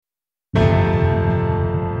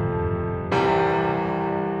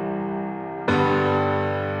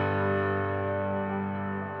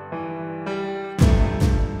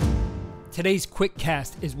Today's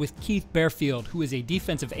Quickcast is with Keith Barefield, who is a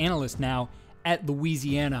defensive analyst now at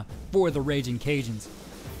Louisiana for the Ragin Cajuns.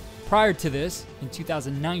 Prior to this, in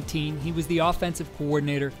 2019, he was the offensive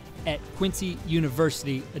coordinator at Quincy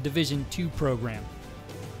University, a Division II program.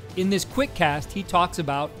 In this Quickcast, he talks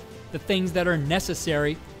about the things that are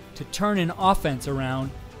necessary to turn an offense around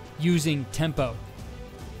using tempo.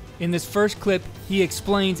 In this first clip, he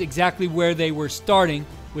explains exactly where they were starting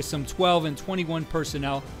with some 12 and 21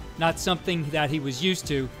 personnel, not something that he was used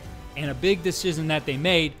to, and a big decision that they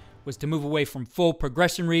made was to move away from full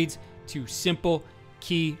progression reads to simple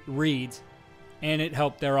key reads, and it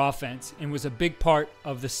helped their offense and was a big part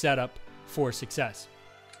of the setup for success.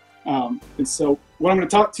 And so what I'm going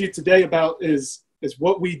to talk to you today about is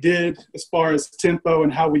what we did as far as tempo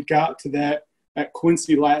and how we got to that at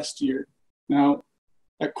Quincy last year. Now,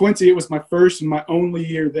 at Quincy, it was my first and my only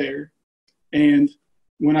year there. And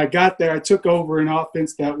when I got there, I took over an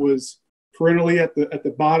offense that was perennially at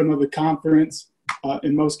the bottom of the conference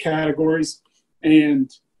in most categories. And,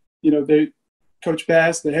 Coach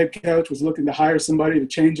Bass, the head coach, was looking to hire somebody to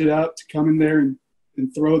change it up, to come in there and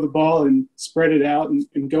throw the ball and spread it out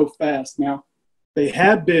and go fast. Now, they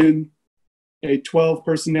had been a 12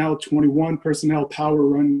 personnel, 21 personnel power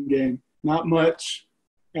run game. Not much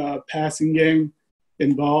passing game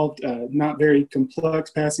involved, not very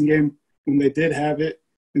complex passing game when they did have it.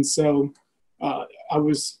 And so I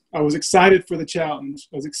was excited for the challenge.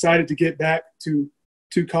 I was excited to get back to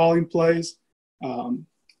calling plays. I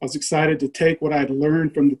was excited to take what I had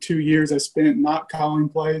learned from the 2 years I spent not calling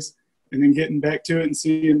plays and then getting back to it and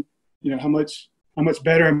seeing, how much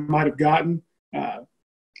better I might have gotten.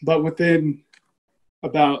 But within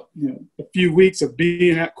about, a few weeks of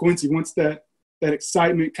being at Quincy, once that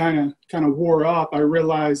excitement kind of wore off, I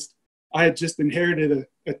realized I had just inherited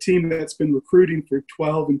a team that's been recruiting for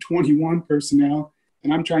 12 and 21 personnel,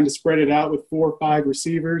 and I'm trying to spread it out with 4 or 5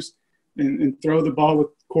 receivers and throw the ball with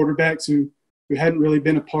quarterbacks who hadn't really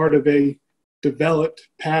been a part of a developed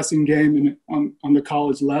passing game on the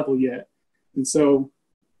college level yet. And so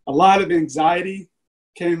a lot of anxiety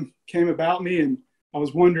came about me, and I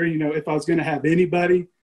was wondering, if I was going to have anybody,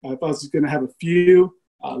 if I was going to have a few.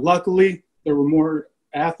 Luckily, there were more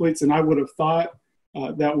athletes than I would have thought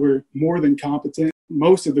that were more than competent.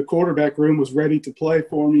 Most of the quarterback room was ready to play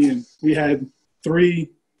for me, and we had 3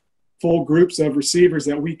 full groups of receivers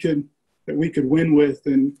that we could win with,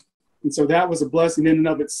 and so that was a blessing in and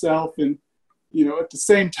of itself. And at the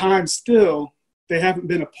same time, still they haven't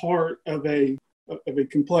been a part of a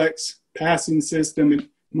complex passing system and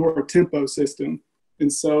nor a tempo system,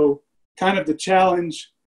 and so kind of the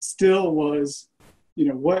challenge still was,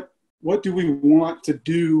 what do we want to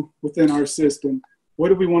do within our system? What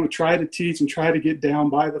do we want to try to teach and try to get down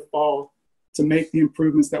by the fall to make the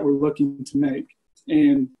improvements that we're looking to make?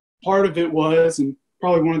 And part of it was, and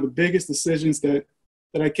probably one of the biggest decisions that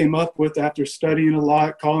I came up with after studying a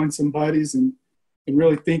lot, calling some buddies, and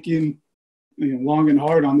really thinking long and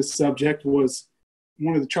hard on this subject, was I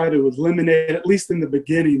wanted to try to eliminate, at least in the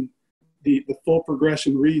beginning, the full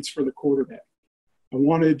progression reads for the quarterback. I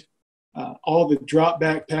wanted all the drop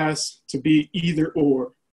back pass to be either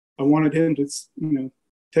or. I wanted him to,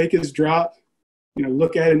 take his drop,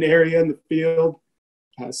 look at an area in the field,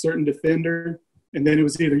 a certain defender, and then it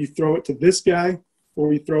was either you throw it to this guy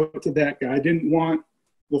or you throw it to that guy. I didn't want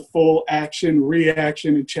the full action,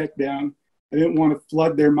 reaction, and check down. I didn't want to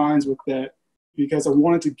flood their minds with that, because I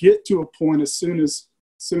wanted to get to a point as soon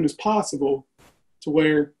as possible to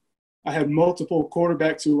where I had multiple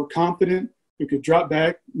quarterbacks who were confident, who could drop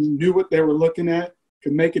back, knew what they were looking at,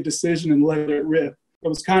 could make a decision and let it rip. That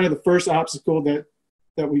was kind of the first obstacle that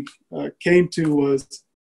we came to, was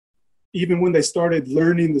even when they started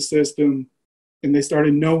learning the system and they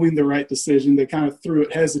started knowing the right decision, they kind of threw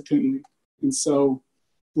it hesitantly. And so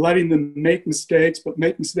letting them make mistakes, but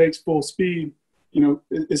make mistakes full speed,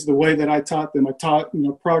 is the way that I taught them. I taught,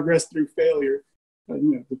 progress through failure.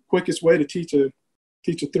 The quickest way to teach a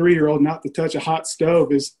 3-year-old not to touch a hot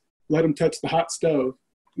stove is let them touch the hot stove.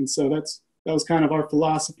 And so that was kind of our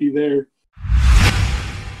philosophy there.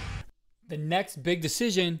 The next big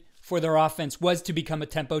decision for their offense was to become a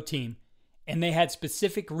tempo team, and they had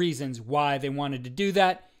specific reasons why they wanted to do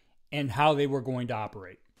that and how they were going to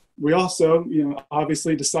operate. We also,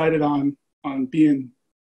 obviously decided on being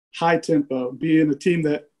high tempo, being a team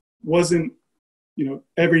that wasn't,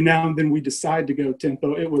 every now and then we decide to go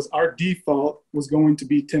tempo. It was our default was going to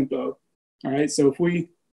be tempo. All right. So if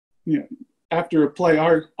we, after a play,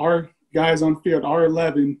 our guys on field, our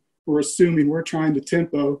 11, were assuming we're trying to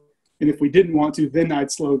tempo. And if we didn't want to, then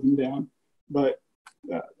I'd slow them down. But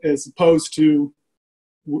as opposed to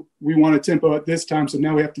we want a tempo at this time, so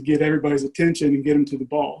now we have to get everybody's attention and get them to the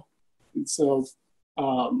ball. And so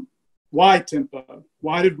why tempo?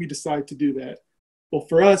 Why did we decide to do that? Well,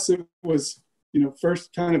 for us, it was,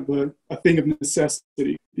 first kind of a thing of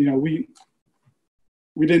necessity. We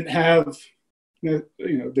didn't have,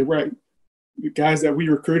 the right guys that we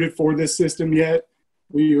recruited for this system yet.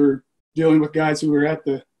 We were dealing with guys who were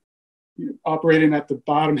operating at the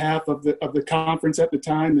bottom half of the conference at the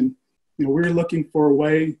time. And, we were looking for a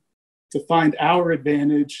way to find our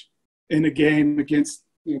advantage in a game against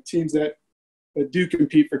teams that do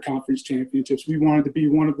compete for conference championships. We wanted to be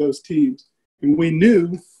one of those teams. And we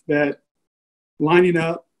knew that lining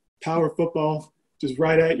up power football just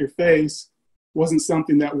right at your face wasn't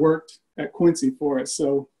something that worked at Quincy for us.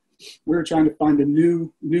 So we were trying to find a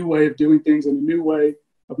new way of doing things and a new way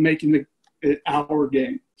of making it our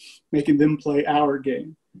game, making them play our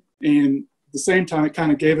game. And at the same time, it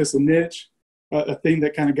kind of gave us a niche, a thing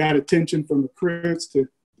that kind of got attention from recruits to,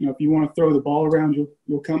 if you want to throw the ball around,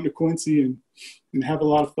 you'll come to Quincy and have a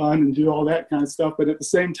lot of fun and do all that kind of stuff. But at the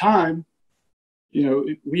same time,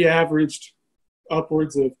 we averaged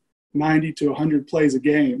upwards of 90 to 100 plays a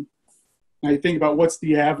game. Now you think about what's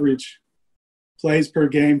the average plays per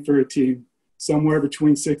game for a team, somewhere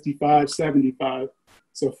between 65, 75.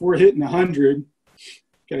 So if we're hitting 100,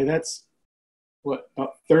 okay, that's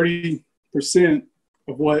about 30%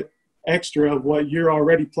 of what you're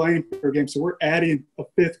already playing per game. So we're adding a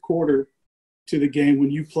fifth quarter to the game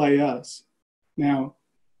when you play us. Now,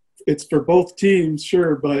 it's for both teams,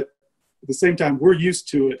 sure, but at the same time, we're used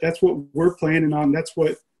to it. That's what we're planning on. That's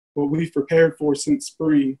what we've prepared for since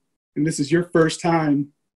spring. And this is your first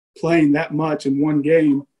time playing that much in one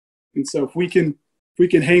game. And so if we can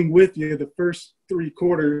hang with you the first three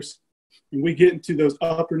quarters and we get into those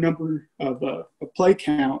upper number of a play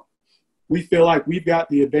count, we feel like we've got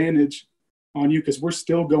the advantage on you because we're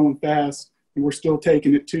still going fast and we're still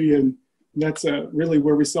taking it to you. And that's really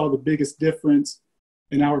where we saw the biggest difference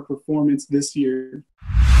in our performance this year.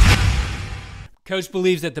 Coach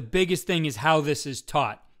believes that the biggest thing is how this is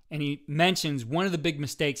taught. And he mentions one of the big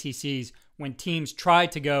mistakes he sees when teams try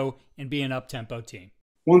to go and be an up-tempo team.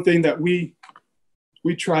 One thing that we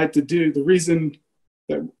tried to do, the reason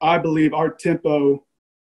that I believe our tempo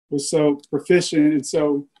was so proficient and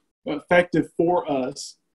so effective for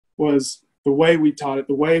us was the way we taught it,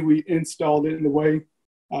 the way we installed it, and the way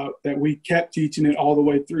that we kept teaching it all the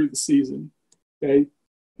way through the season. Okay,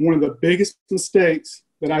 one of the biggest mistakes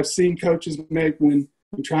that I've seen coaches make when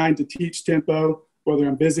I'm trying to teach tempo, whether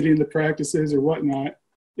I'm visiting the practices or whatnot,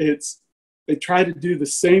 it's they try to do the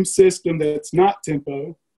same system that's not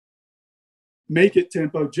tempo, make it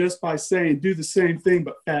tempo just by saying do the same thing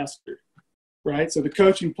but faster, right? So the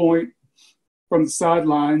coaching point from the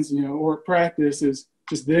sidelines, or practice is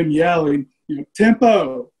just them yelling,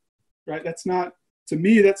 tempo, right? That's not, to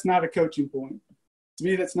me, that's not a coaching point. To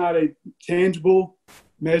me, that's not a tangible,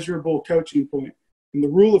 measurable coaching point. And the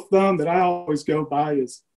rule of thumb that I always go by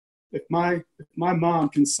is if my mom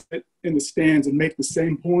can sit in the stands and make the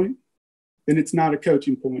same point, then it's not a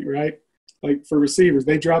coaching point, right? Like for receivers,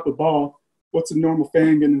 they drop a ball. What's a normal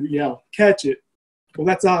fan going to yell? Catch it. Well,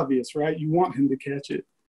 that's obvious, right? You want him to catch it.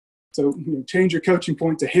 So, change your coaching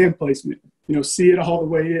point to hand placement, see it all the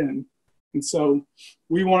way in. And so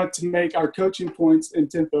we wanted to make our coaching points and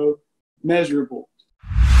tempo measurable.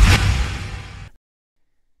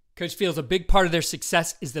 Coach feels a big part of their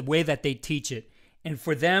success is the way that they teach it. And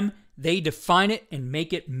for them, they define it and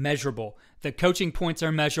make it measurable. The coaching points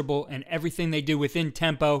are measurable, and everything they do within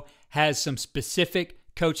tempo has some specific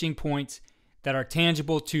coaching points that are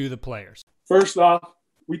tangible to the players. First off,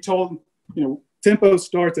 we told, tempo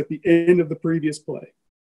starts at the end of the previous play,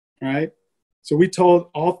 right? So we told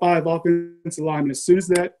all 5 offensive linemen, as soon as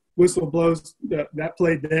that whistle blows that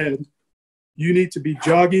play dead, you need to be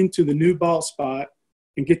jogging to the new ball spot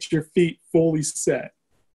and get your feet fully set.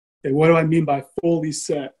 And what do I mean by fully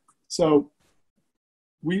set? So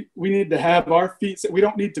we need to have our feet set. We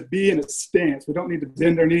don't need to be in a stance. We don't need to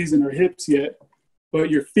bend our knees and our hips yet, but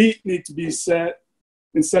your feet need to be set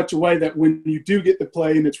in such a way that when you do get the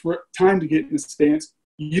play and it's time to get in a stance,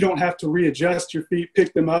 you don't have to readjust your feet,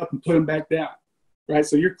 pick them up, and put them back down, right?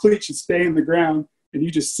 So your cleats should stay in the ground, and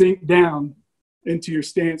you just sink down into your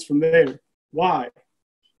stance from there. Why?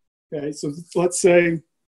 Okay, so let's say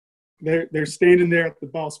they're standing there at the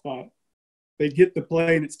ball spot. They get the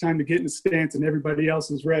play, and it's time to get in the stance, and everybody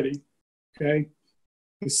else is ready, okay?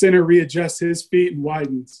 The center readjusts his feet and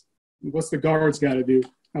widens. What's the guards got to do?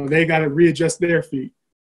 Oh, they got to readjust their feet.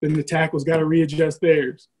 Then the tackle's got to readjust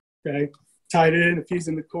theirs, okay? Tight end, if he's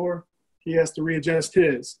in the core, he has to readjust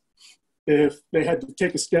his. If they had to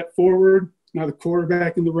take a step forward, Now the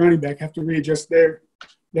quarterback and the running back have to readjust their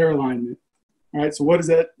alignment. All right, so what does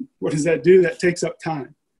that do? That takes up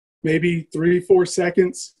time. Maybe 3-4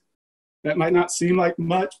 seconds. That might not seem like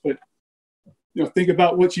much, but think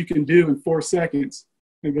about what you can do in 4 seconds.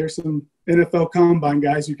 Like there's some NFL combine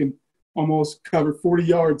guys who can almost cover 40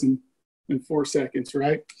 yards in 4 seconds,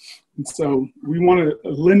 right? And so we want to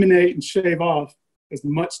eliminate and shave off as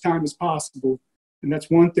much time as possible. And that's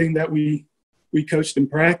one thing that we coached in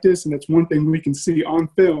practice, and that's one thing we can see on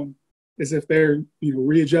film is if they're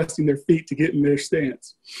readjusting their feet to get in their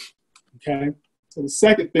stance. Okay. So the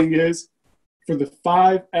second thing is for the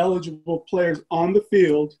 5 eligible players on the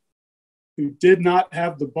field who did not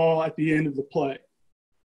have the ball at the end of the play,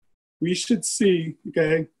 we should see,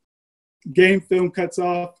 game film cuts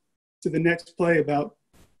off to the next play about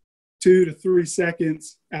 2 to 3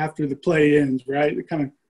 seconds after the play ends, right? It kind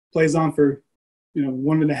of plays on for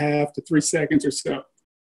 1.5 to 3 seconds or so.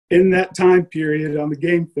 In that time period on the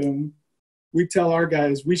game film, we tell our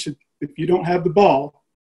guys if you don't have the ball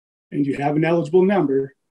and you have an eligible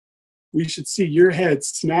number, we should see your head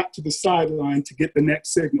snap to the sideline to get the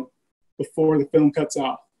next signal before the film cuts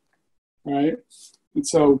off, right? And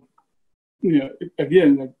so,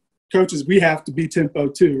 again, like coaches, we have to be tempo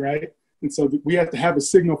too, right? And so we have to have a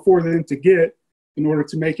signal for them to get in order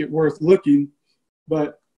to make it worth looking.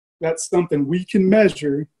 But that's something we can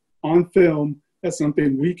measure on film. That's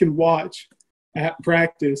something we can watch at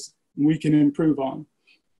practice and we can improve on.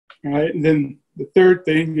 All right. And then the third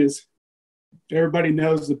thing is everybody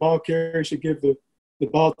knows the ball carrier should give the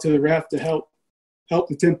ball to the ref to help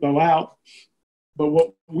the tempo out. But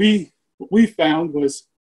what we found was,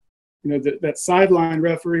 that sideline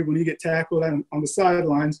referee, when you get tackled on the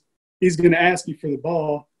sidelines, he's going to ask you for the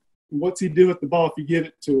ball. And what's he do with the ball if you give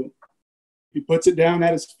it to him? He puts it down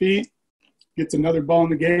at his feet, gets another ball in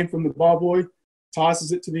the game from the ball boy,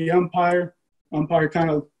 tosses it to the umpire. Umpire kind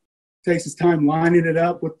of takes his time lining it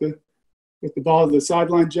up with the ball the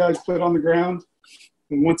sideline judge put on the ground.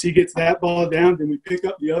 And once he gets that ball down, then we pick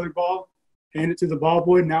up the other ball, hand it to the ball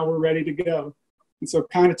boy. Now we're ready to go. And so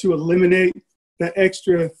kind of to eliminate that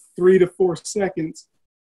extra 3 to 4 seconds,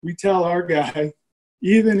 we tell our guy,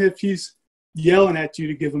 even if he's yelling at you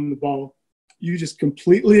to give him the ball, you just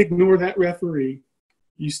completely ignore that referee.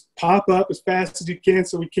 You pop up as fast as you can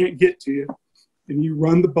so we can't get to you, and you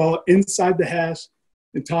run the ball inside the hash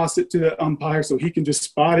and toss it to the umpire so he can just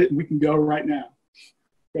spot it and we can go right now.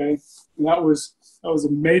 Okay, and that was a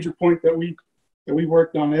major point that we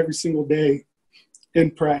worked on every single day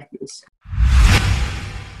in practice.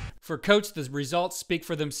 For Coach, the results speak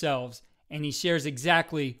for themselves, and he shares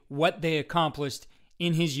exactly what they accomplished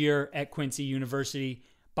in his year at Quincy University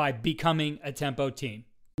by becoming a tempo team.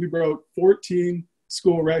 We broke 14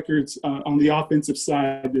 school records on the offensive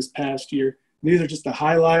side this past year. These are just the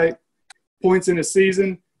highlight points in a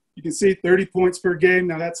season. You can see 30 points per game.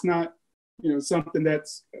 Now that's not, something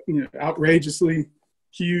that's, outrageously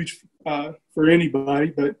huge for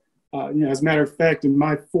anybody. But, as a matter of fact, in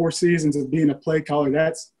my 4 seasons of being a play caller,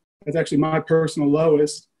 that's actually my personal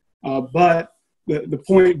lowest. But the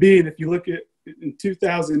point being, if you look at in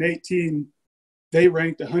 2018, they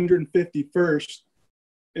ranked 151st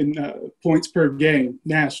in points per game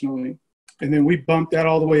nationally. And then we bumped that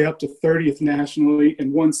all the way up to 30th nationally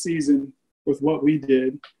in one season with what we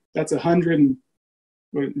did. That's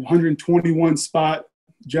 121 spot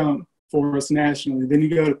jump for us nationally. Then you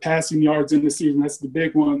go to passing yards in the season. That's the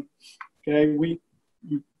big one. Okay, we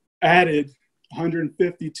added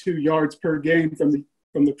 152 yards per game from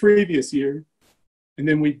the previous year. And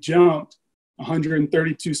then we jumped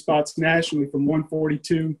 132 spots nationally from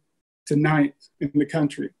 142 to 9th in the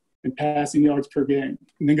country in passing yards per game.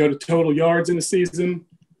 And then go to total yards in the season,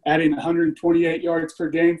 adding 128 yards per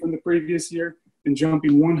game from the previous year and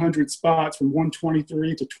jumping 100 spots from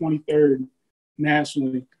 123 to 23rd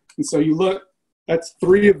nationally. And so you look, that's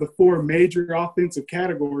 3 of the 4 major offensive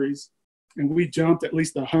categories, and we jumped at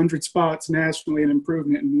least 100 spots nationally in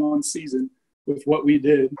improvement in one season with what we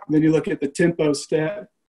did. And then you look at the tempo stat,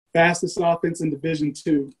 fastest offense in Division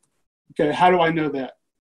II. Okay, how do I know that?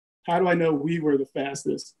 How do I know we were the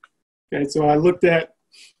fastest? Okay, so I looked at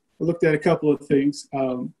a couple of things.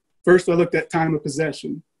 First, I looked at time of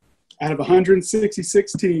possession. Out of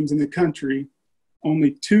 166 teams in the country,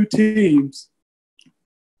 only 2 teams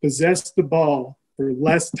possessed the ball for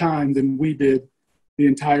less time than we did the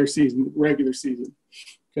entire season, regular season.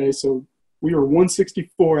 Okay, so we were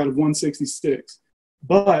 164 out of 166.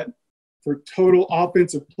 But for total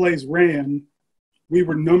offensive plays ran, we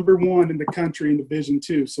were number 1 in the country in Division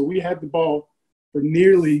II. So we had the ball for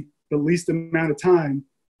nearly the least amount of time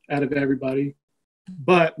out of everybody,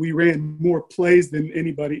 but we ran more plays than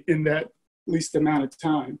anybody in that least amount of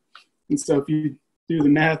time. And so if you do the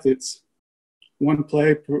math, it's one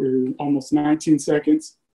play per almost 19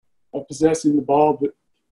 seconds of possessing the ball. But,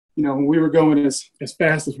 when we were going as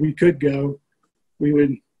fast as we could go,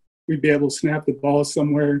 we'd be able to snap the ball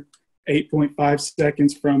somewhere 8.5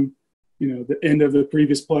 seconds from, the end of the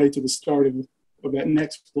previous play to the start of that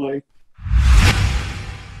next play.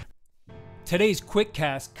 Today's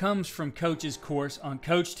Quickcast comes from Coach's course on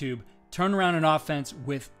CoachTube, Turn Around an Offense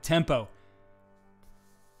with Tempo.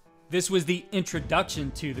 This was the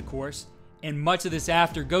introduction to the course, and much of this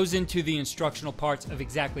after goes into the instructional parts of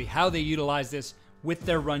exactly how they utilize this with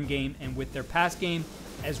their run game and with their pass game,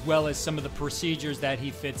 as well as some of the procedures that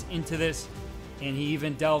he fits into this, and he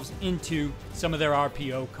even delves into some of their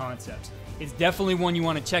RPO concepts. It's definitely one you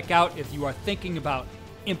want to check out if you are thinking about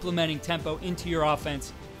implementing tempo into your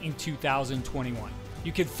offense in 2021.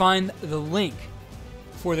 You can find the link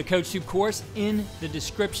for the CoachTube course in the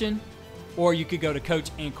description, or you could go to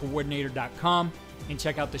coachandcoordinator.com and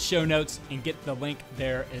check out the show notes and get the link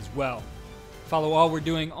there as well. Follow all we're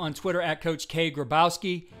doing on Twitter at Coach K.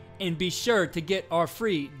 Grabowski, and be sure to get our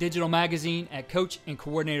free digital magazine at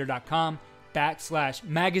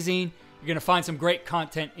coachandcoordinator.com/magazine. You're going to find some great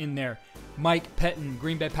content in there. Mike Pettin,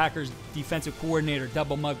 Green Bay Packers defensive coordinator,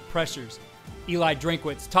 double mug pressures. Eli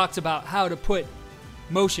Drinkwitz talks about how to put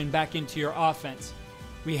motion back into your offense.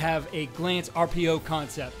 We have a glance RPO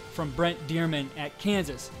concept from Brent Dearman at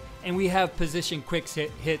Kansas, and we have position quick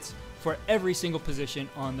hits for every single position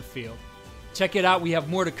on the field. Check it out. We have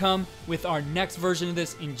more to come with our next version of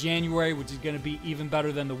this in January, which is going to be even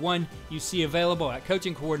better than the one you see available at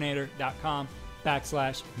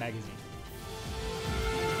coachandcoordinator.com/magazine.